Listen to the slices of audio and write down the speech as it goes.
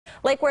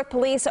Lake Worth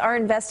police are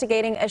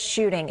investigating a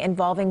shooting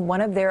involving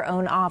one of their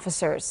own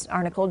officers.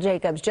 Our Nicole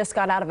Jacobs just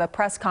got out of a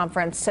press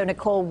conference. So,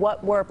 Nicole,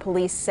 what were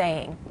police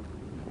saying?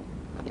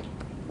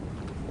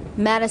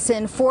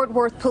 Madison, Fort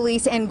Worth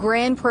Police and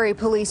Grand Prairie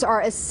Police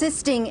are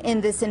assisting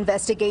in this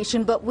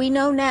investigation, but we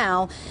know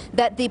now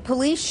that the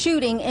police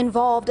shooting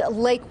involved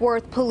Lake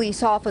Worth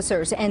police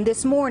officers. And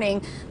this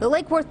morning, the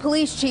Lake Worth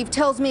police chief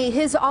tells me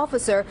his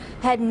officer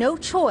had no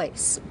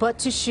choice but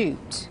to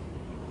shoot.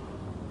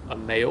 A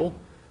male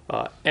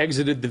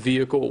exited the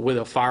vehicle with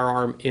a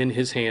firearm in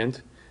his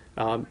hand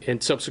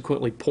and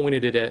subsequently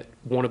pointed it at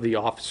one of the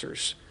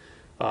officers.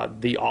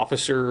 The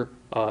officer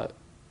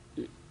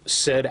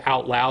said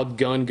out loud,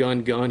 "Gun,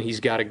 gun, gun, he's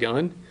got a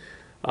gun."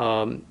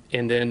 And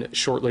then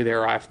shortly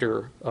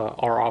thereafter,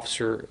 our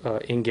officer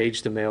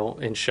engaged the male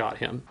and shot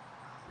him.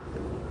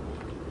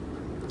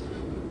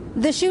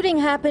 The shooting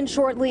happened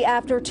shortly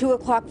after 2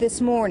 o'clock this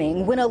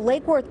morning when a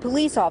Lake Worth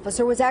police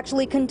officer was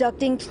actually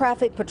conducting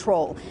traffic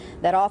patrol.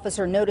 That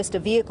officer noticed a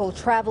vehicle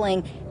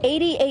traveling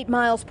 88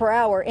 miles per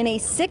hour in a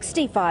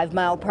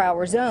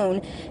 65-mile-per-hour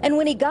zone. And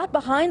when he got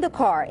behind the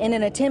car in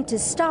an attempt to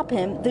stop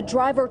him, the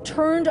driver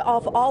turned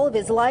off all of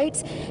his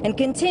lights and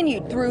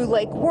continued through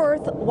Lake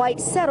Worth,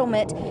 White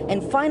Settlement,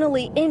 and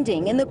finally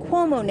ending in the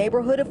Cuomo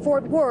neighborhood of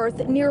Fort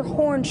Worth near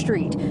Horn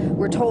Street.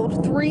 We're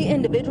told 3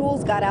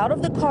 individuals got out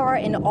of the car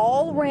and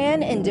all ran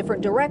in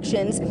different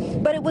directions,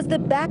 but it was the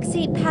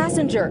backseat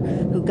passenger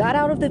who got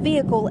out of the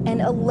vehicle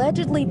and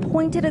allegedly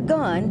pointed a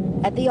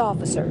gun at the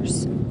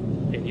officers.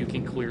 And you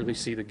can clearly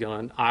see the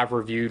gun. I've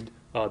reviewed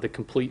the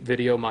complete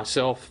video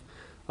myself,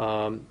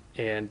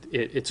 and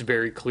it's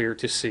very clear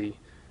to see.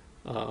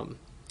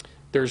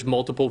 There's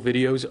multiple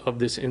videos of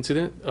this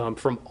incident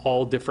from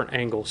all different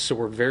angles, so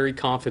we're very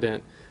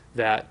confident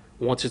that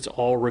once it's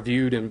all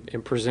reviewed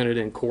and presented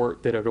in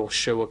court, that it'll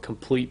show a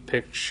complete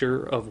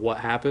picture of what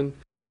happened.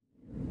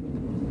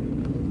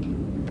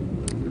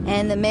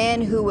 And the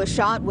man who was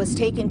shot was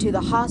taken to the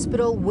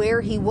hospital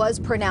where he was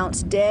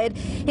pronounced dead.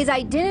 His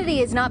identity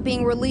is not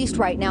being released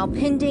right now,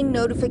 pending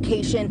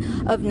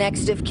notification of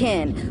next of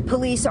kin.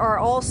 Police are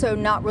also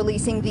not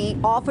releasing the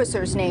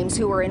officers' names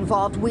who are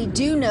involved. We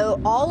do know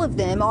all of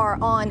them are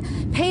on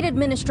paid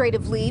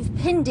administrative leave,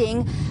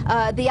 pending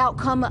the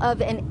outcome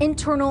of an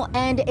internal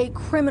and a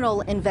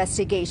criminal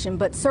investigation.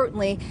 But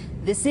certainly,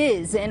 this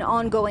is an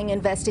ongoing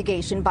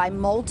investigation by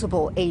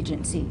multiple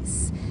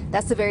agencies.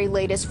 That's the very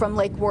latest from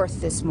Lake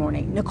Worth this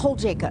morning. Nicole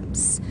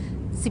Jacobs,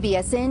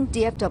 CBSN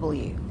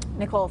DFW.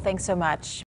 Nicole, thanks so much.